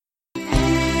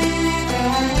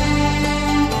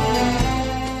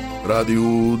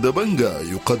راديو دبنقا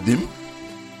يقدم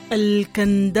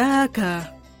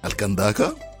الكنداكة.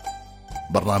 الكنداكة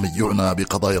برنامج يعنى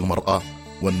بقضايا المرأة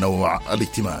والنوع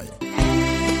الاجتماعي.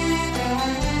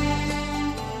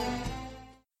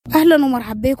 أهلا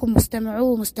ومرحبا بكم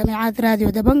مستمعو ومستمعات راديو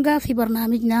دبنقا في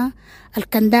برنامجنا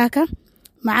الكنداكة.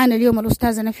 معانا اليوم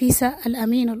الأستاذة نفيسة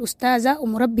الأمين، الأستاذة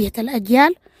ومربية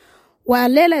الأجيال،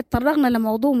 والليلة اتطرقنا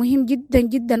لموضوع مهم جدا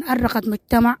جدا أرقت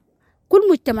كل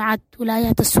مجتمعات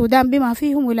ولايات السودان بما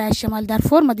فيهم ولاية شمال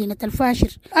دارفور مدينة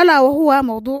الفاشر، ألا وهو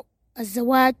موضوع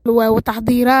الزواج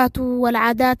وتحضيراته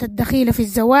والعادات الدخيلة في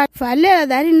الزواج. فالليلة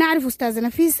دارين نعرف أستاذة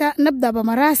نفيسة، نبدأ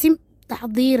بمراسم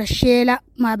تحضير الشيلة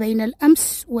ما بين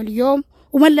الأمس واليوم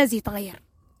وما الذي تغير.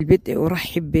 البدء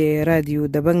أرحب براديو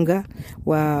دبنقا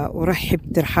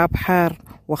وأرحب ترحاب حار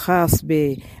وخاص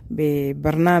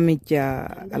ببرنامج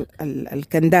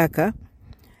الكنداكة،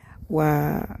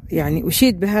 ويعني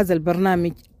أشيد بهذا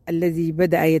البرنامج الذي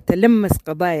بدأ يتلمس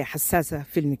قضايا حساسة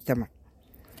في المجتمع.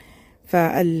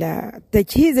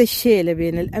 فالتجهيز الشيلة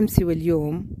بين الأمس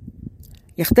واليوم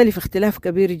يختلف اختلاف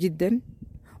كبير جدا،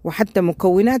 وحتى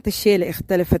مكونات الشيلة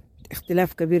اختلفت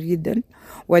اختلاف كبير جدا،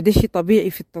 وده شيء طبيعي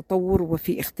في التطور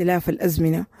وفي اختلاف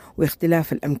الأزمنة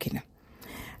واختلاف الأمكنة.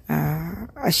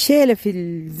 الشيلة في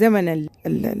الزمن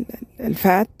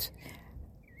الفات،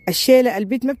 الشيلة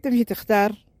البيت ما بتمشي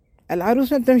تختار،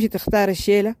 العروس ما بتمشي تختار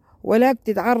الشيلة، ولا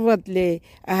بتتعرض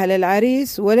لأهل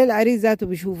العريس ولا العريس ذاته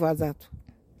بيشوفها ذاته.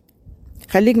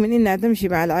 خليك من إنها تمشي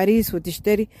مع العريس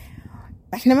وتشتري.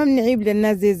 احنا ما بنعيب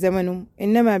للناس زي زمنهم،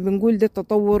 إنما بنقول ده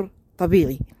تطور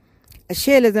طبيعي.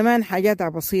 الشيلة زمان حاجاتها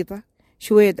بسيطة،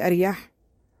 شوية أرياح،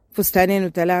 فستانين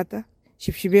وثلاثة،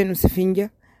 شبشبين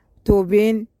وسفنجة،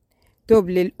 توبين، توب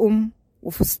للأم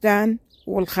وفستان،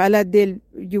 والخالات ديل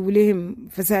يجيبوا لهم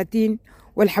فساتين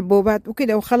والحبوبات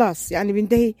وكده وخلاص، يعني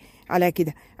بينتهي على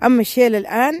كده. أما الشيلة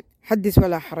الآن حدث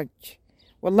ولا حرج.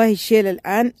 والله الشيلة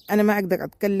الآن أنا ما أقدر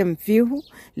أتكلم فيه،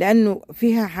 لأنه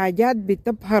فيها حاجات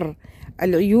بتبهر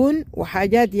العيون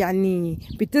وحاجات يعني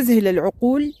بتذهل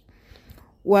العقول.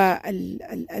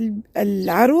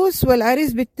 والعروس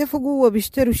والعريس بيتفقوا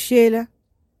وبيشتروا الشيلة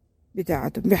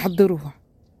بتاعتهم بيحضروها.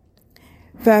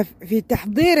 ففي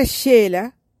تحضير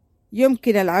الشيلة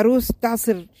يمكن العروس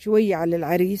تعصر شوية على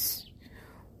العريس،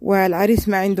 والعريس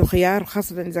ما عنده خيار،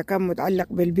 خاصة إذا كان متعلق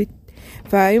بالبيت،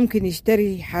 فيمكن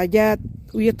يشتري حاجات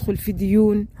ويدخل في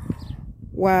ديون،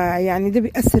 ويعني ده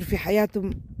بيأثر في حياتهم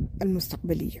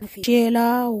المستقبلية. في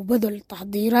شيلة وبذل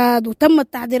التحضيرات وتم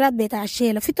التحضيرات بتاع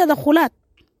الشيلة، في تدخلات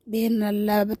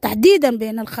تحديدا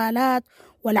بين الخالات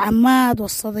والعمات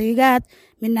والصديقات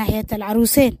من ناحية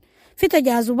العروسين، في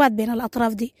تجاذبات بين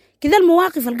الأطراف دي كده.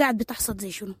 المواقف اللي قاعد بتحصل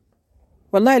زي شنو؟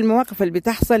 والله المواقف اللي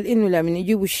بتحصل إنه لما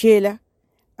يجيبوا الشيلة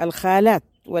الخالات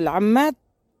والعمات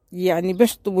يعني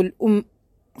بيشطبوا الأم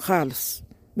خالص،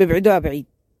 بيبعدوها بعيد.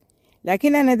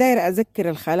 لكن أنا داير أذكر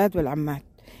الخالات والعمات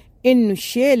إنه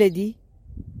الشيلة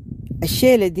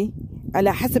دي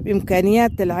على حسب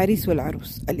إمكانيات العريس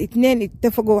والعروس، الاثنين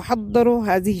اتفقوا وحضروا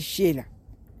هذه الشيلة.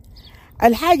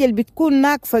 الحاجة اللي بتكون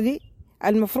ناقصة دي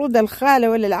المفروض الخالة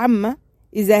ولا العمة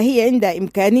إذا هي عندها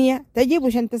إمكانية تجيب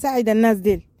عشان تساعد الناس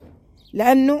ديل،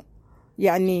 لأنه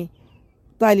يعني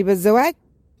طالب الزواج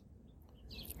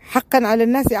حقا على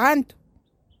الناس إعانته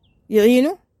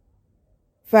يعينوا.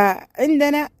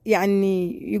 فعندنا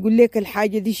يعني يقول لك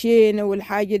الحاجة دي شينة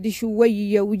والحاجة دي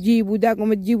شوية وجيبوا داك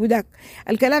وما تجيبوا داك.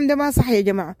 الكلام ده ما صح يا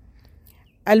جماعة.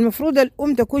 المفروض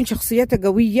الأم تكون شخصيتها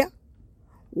قوية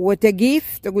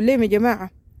وتقيف، تقول لهم يا جماعة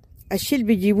الشيل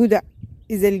بيجيبوا ده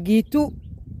إذا لقيتوا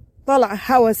طلع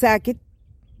هوا ساكت،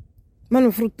 ما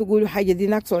المفروض تقولوا حاجة دي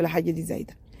ناقصة ولا حاجة دي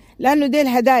زايدة، لأنه دي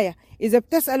الهدايا. إذا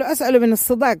بتسألوا أسألوا من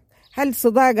الصداق، هل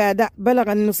صداقة ده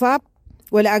بلغ النصاب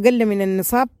ولا أقل من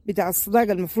النصاب بتاع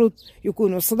الصداق المفروض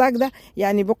يكون. والصداق ده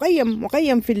يعني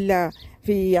مقيم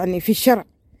في الشرع.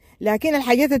 لكن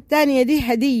الحاجات التانية دي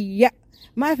هدية،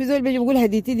 ما في زول بيجي بيقول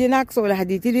هديتي دي ناقصة ولا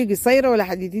هديتي دي قصيرة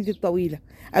ولا هديتي دي طويلة.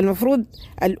 المفروض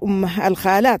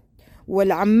الخالات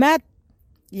والعمات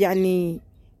يعني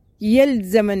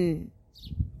يلزمن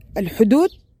الحدود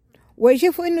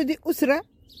ويشوفوا إنه دي أسرة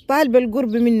طالبة القرب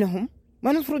منهم،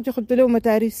 ما المفروض يخطوا لهم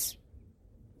متاريس.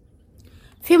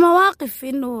 في مواقف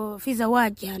إنه في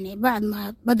زواج يعني بعد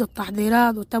ما بدأ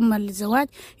التحضيرات وتم الزواج،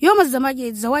 يوم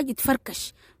الزواج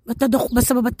يتفركش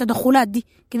بسبب التدخلات دي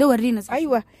كده. ورينا زي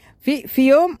أيوة، في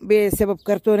يوم بسبب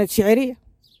كرتونة شعرية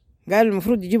قالوا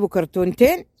المفروض يجيبوا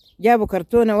كرتونتين، جابوا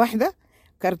كرتونة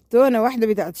واحدة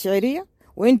بتاعت شعرية،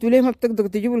 وانتوا ليه ما بتقدروا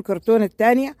تجيبوا الكرتونة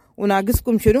الثانية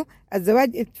وناقصكم شنو؟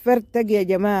 الزواج اتفرتق يا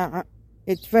جماعة،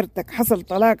 اتفرتق، حصل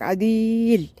طلاق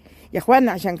عديل يا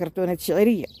اخواننا عشان كرتونة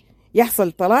شعرية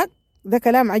يحصل طلاق. ده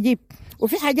كلام عجيب.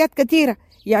 وفي حاجات كثيرة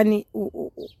يعني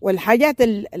والحاجات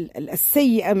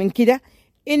السيئة من كده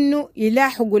إنه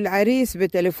يلاحقوا العريس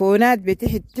بتليفونات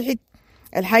بتحت تحت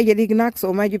الحاجة دي ناقصة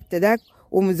وما جبت داك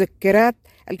ومذكرات.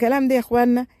 الكلام ده يا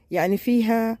إخواننا يعني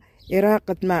فيها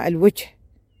إراقة مع الوجه،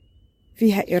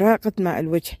 فيها إراقة مع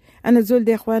الوجه. أنا الزول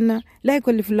ده يا إخواننا لا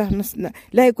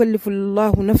يكلف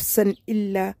الله نفسا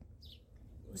إلا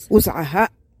وسعها.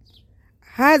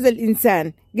 هذا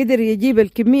الإنسان قدر يجيب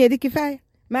الكمية دي كفاية،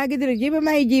 ما قدر يجيبها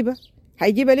ما يجيبها،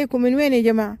 هيجيبها لكم من وين يا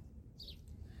جماعة؟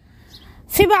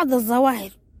 في بعض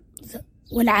الظواهر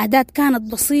والعادات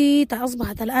كانت بسيطة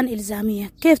أصبحت الآن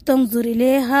إلزامية، كيف تنظر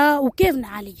إليها وكيف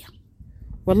نعالجها؟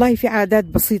 والله في عادات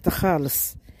بسيطة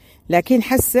خالص، لكن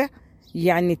حسة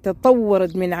يعني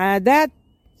تطورت من عادات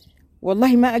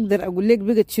والله ما أقدر أقول لك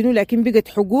بقت شنو، لكن بقت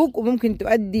حقوق وممكن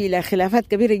تؤدي إلى خلافات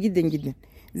كبيرة جدا جدا،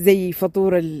 زي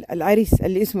فطور العريس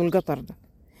اللي اسمه القطر ده.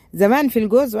 زمان في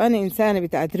الجوز وأنا إنسانة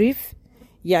بتاعت ريف،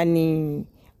 يعني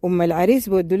أم العريس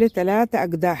بودوا لي 3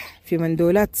 أقداح في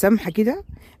مندولات سمحة كده،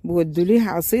 بودوا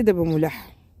ليها عصيدة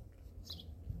بملح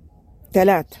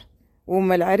 3،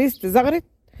 وأم العريس تزغرت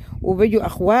وبيجوا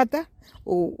أخواتها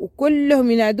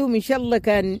وكلهم ينادوهم إن شاء الله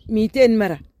كان 200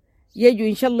 مرة يجوا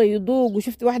إن شاء الله يضوق.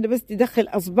 وشفت واحدة بس تدخل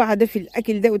أصبعها ده في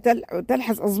الأكل ده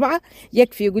وتلحس أصبعها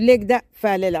يكفي، يقول لك ده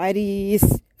فال العريس،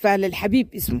 فال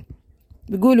الحبيب اسمه،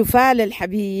 بيقولوا فال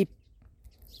الحبيب.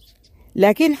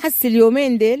 لكن حس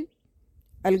اليومين ديل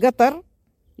القطر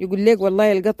يقول لك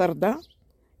والله القطر ده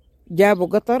جابوا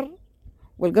قطر،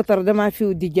 والقطر ده ما فيه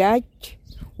دجاج،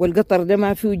 والقطر ده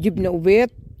ما فيه جبنة وبيض،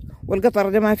 والقطر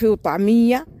ده ما فيه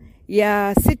طعمية.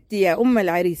 يا ستي يا أم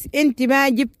العريس، انت ما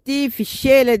جبتي في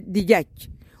الشيلة دجاج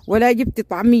ولا جبتي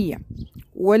طعمية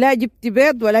ولا جبتي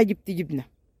بيض ولا جبتي جبنة،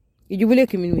 يجيبوا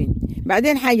لك من وين؟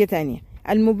 بعدين حاجة تانية،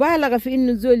 المبالغة في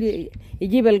انه الزول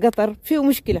يجيب القطر فيه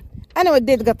مشكلة. انا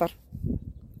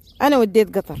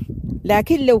وديت قطر،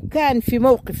 لكن لو كان في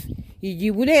موقف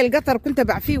يجيبوا لي القطر كنت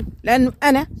بعفيه، لانه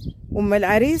انا ام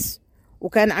العريس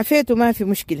وكان عفيته ما في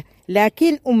مشكلة.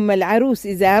 لكن ام العروس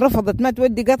اذا رفضت ما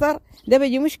تودي قطر ده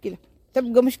بيجي مشكلة،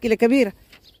 تبقى مشكلة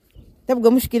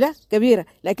كبيرة.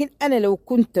 لكن انا لو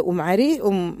كنت ام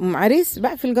عريس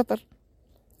بعفي القطر.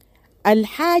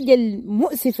 الحاجة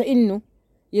المؤسفة انه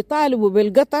يطالبوا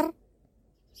بالقطر،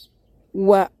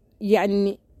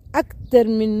 ويعني أكتر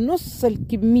من نص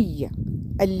الكمية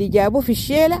اللي جابوه في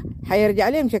الشيلة حيرجع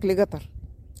لهم شكل قطر.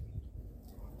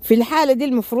 في الحالة دي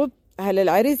المفروض أهل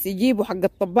العريس يجيبوا حق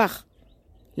الطباخ،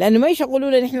 لأنه ما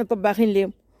يشغلونا نحن طباخين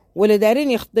لهم ولا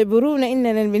دارين يختبرونا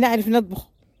إننا بنعرف نطبخ.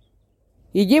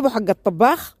 يجيبوا حق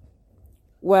الطباخ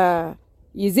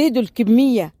ويزيدوا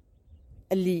الكمية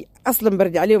اللي أصلا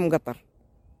برجع لهم قطر.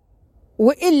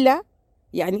 وإلا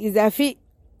يعني إذا في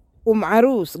أم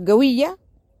عروس قوية،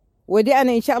 ودي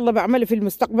أنا إن شاء الله بعمله في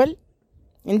المستقبل،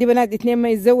 عندي بنات 2 ما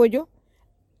يتزوجوا،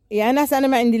 يا ناس أنا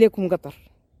ما عندي لكم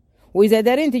قطر، وإذا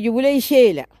دارين تجيبوا لي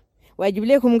شيلة وأجيب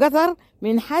لكم قطر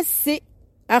من حسي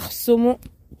أخصموا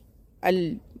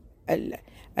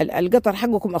القطر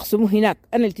حقكم، أخصموه هناك.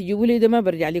 أنا اللي تجيبوا لي ده ما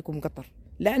برجع لكم قطر،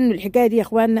 لأنه الحكاية دي يا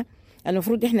أخواننا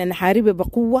المفروض إحنا نحاربها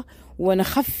بقوة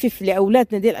ونخفف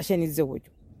لأولادنا ديل عشان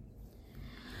يتزوجوا.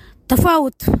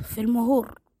 تفاوت في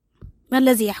المهور ما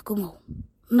الذي يحكمه؟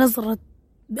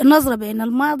 النظرة بين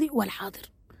الماضي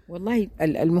والحاضر. والله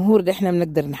المهور ده احنا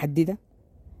بنقدر نحدده،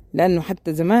 لأنه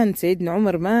حتى زمان سيدنا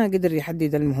عمر ما قدر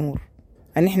يحدد المهور.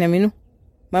 أن احنا منه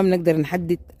ما بنقدر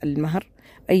نحدد المهر،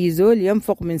 أي زول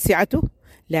ينفق من سعته،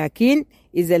 لكن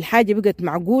إذا الحاجة بقت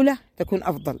معقولة تكون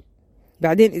أفضل.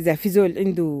 بعدين إذا في زول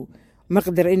عنده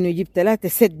مقدر إنه يجيب 3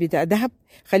 ست بتاع ذهب،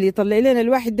 خلي يطلع لنا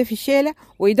الواحد ده في الشيلة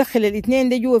ويدخل 2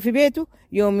 ده جوا في بيته،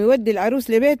 يوم يودي العروس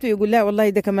لبيته يقول لا والله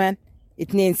ده كمان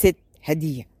 2 ست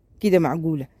هدية، كده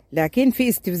معقولة. لكن في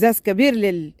استفزاز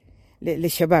كبير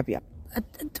للشباب. يعني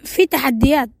في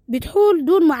تحديات بتحول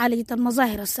دون معالجة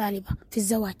المظاهر السالبة في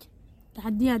الزواج.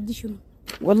 التحديات دي شنو؟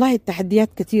 والله التحديات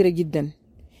كثيرة جدا.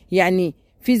 يعني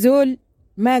في زول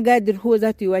ما قادر هو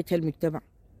ذاته يواجه المجتمع،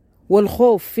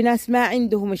 والخوف. في ناس ما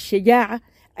عندهم الشجاعة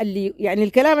اللي يعني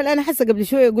الكلام اللي أنا حاسة قبل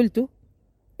شوية قلته،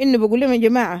 إنه بقول لهم يا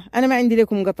جماعة أنا ما عندي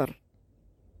لكم قطر،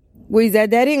 وإذا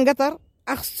دارين قطر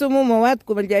أخصموا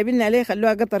موادكم اللي جايبين عليه،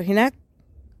 خلوها قطر هناك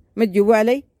ما تجيبوا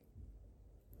علي.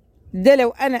 ده لو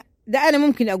أنا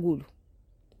ممكن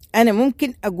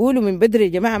أقوله من بدري يا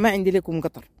جماعة ما عندي لكم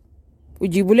قطر،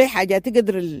 وجيبوا لي حاجات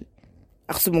قدر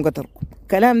أخصموا قطركم.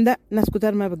 كلام ده ناس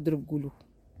كتار ما بقدروا يقولوه،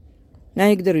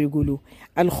 ما يقدروا يقولوه.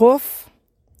 الخوف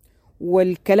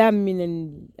والكلام من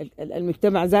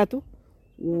المجتمع ذاته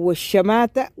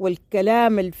والشماتة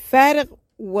والكلام الفارغ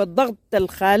وضغط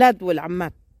الخالات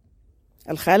والعمات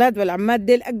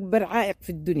ديل أكبر عائق في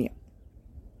الدنيا.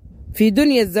 في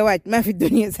دنيا الزواج، ما في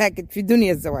الدنيا ساكت، في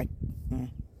دنيا الزواج.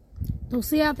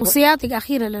 توصياتك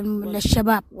أخيرة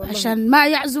للشباب عشان ما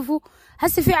يعزفوا.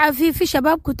 هسه في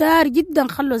شباب كتار جدا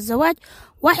خلوا الزواج.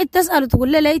 واحد تسأله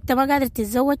تقول له لا انت ما قادر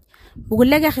تتزوج،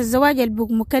 بقول لك يا اخي الزواج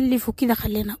مكلف وكذا،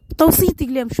 خلينا. توصيتك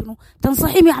لهم شنو؟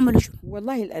 تنصحيهم يعملوا شنو؟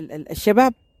 والله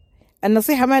الشباب،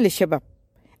 النصيحة ما للشباب،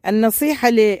 النصيحة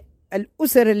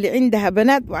للأسر اللي عندها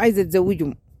بنات وعايزة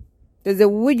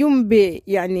تزوجهم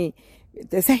يعني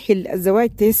تسهل الزواج،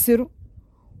 تيسره.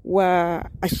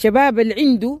 والشباب اللي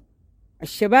عنده،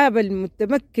 الشباب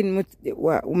المتمكن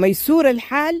وميسور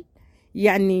الحال،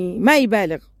 يعني ما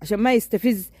يبالغ عشان ما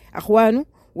يستفز أخوانه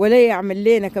ولا يعمل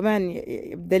لنا كمان،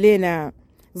 يبدأ لنا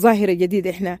ظاهرة جديدة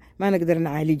إحنا ما نقدر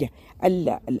نعالجها.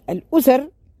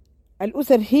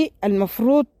 الأسر هي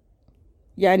المفروض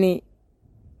يعني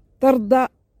ترضى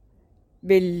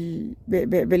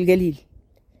بالقليل.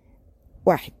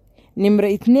 واحد.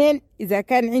 نمرة 2، إذا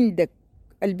كان عندك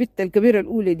البت الكبيرة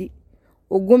الأولى دي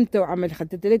وقمت وعمل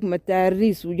خدت لك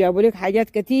متاريس وجابوا لك حاجات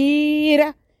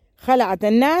كثيرة خلعت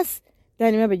الناس،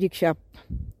 تاني ما بيجيك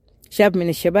شاب من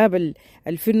الشباب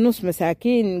اللي في النص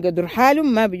مساكين قدر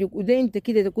حالهم ما بيجوك. وده انت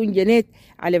كده تكون جنيت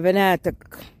على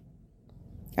بناتك.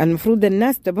 المفروض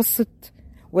الناس تبسط.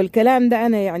 والكلام ده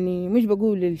انا يعني مش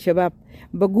بقول للشباب،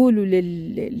 بقوله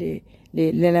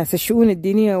لناس الشؤون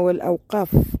الدينية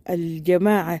والأوقاف،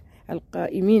 الجماعة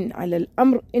القائمين على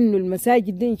الأمر، إنه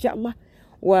المساجد دي إن شاء الله،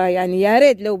 ويعني يا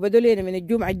ريت لو بدوا لنا من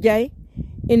الجمعة الجاي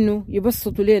إنه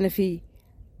يبسطوا لنا في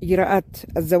إجراءات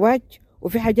الزواج،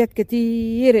 وفي حاجات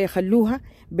كتيرة يخلوها،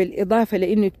 بالإضافة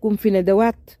لإنه تكون في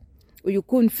ندوات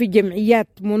ويكون في جمعيات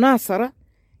مناصرة.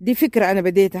 دي فكرة أنا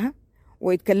بديتها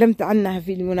واتكلمت عنها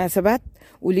في المناسبات،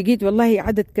 ولقيت والله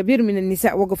عدد كبير من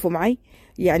النساء وقفوا معي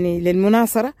يعني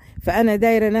للمناصرة. فأنا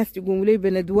دايرة ناس تقوم لي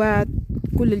بندوات،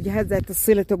 كل الجهات ذات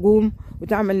الصلة تقوم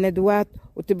وتعمل ندوات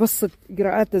وتبسط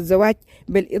إجراءات الزواج،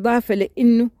 بالإضافة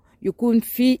لأنه يكون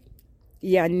في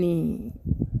يعني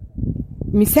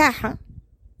مساحة،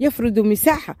 يفرضوا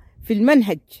مساحة في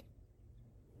المنهج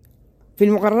في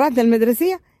المقررات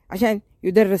المدرسية عشان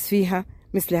يدرس فيها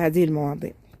مثل هذه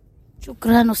المواضيع.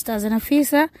 شكرا أستاذة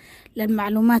نفيسة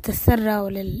للمعلومات السرة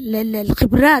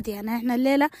وللخبرات. يعني احنا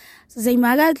الليلة زي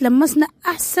ما قالت لمسنا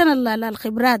أحسن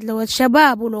الخبرات. لو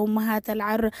الشباب ولو أمهات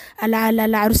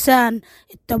العرسان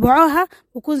اتبعوها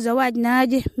بكون زواج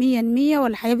ناجح 100%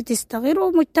 والحياة بتستغر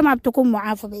والمجتمع بتكون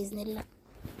معافى بإذن الله.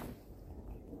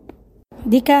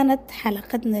 دي كانت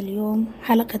حلقتنا اليوم،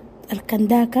 حلقة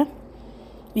الكنداكة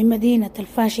من مدينة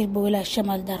الفاشر بولاية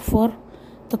شمال دارفور.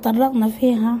 تطرقنا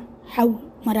فيها حول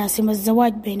مراسم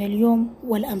الزواج بين اليوم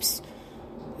والأمس.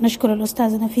 نشكر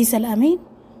الأستاذة نفيسة الأمين،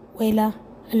 وإلى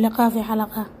اللقاء في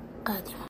حلقة قادمة.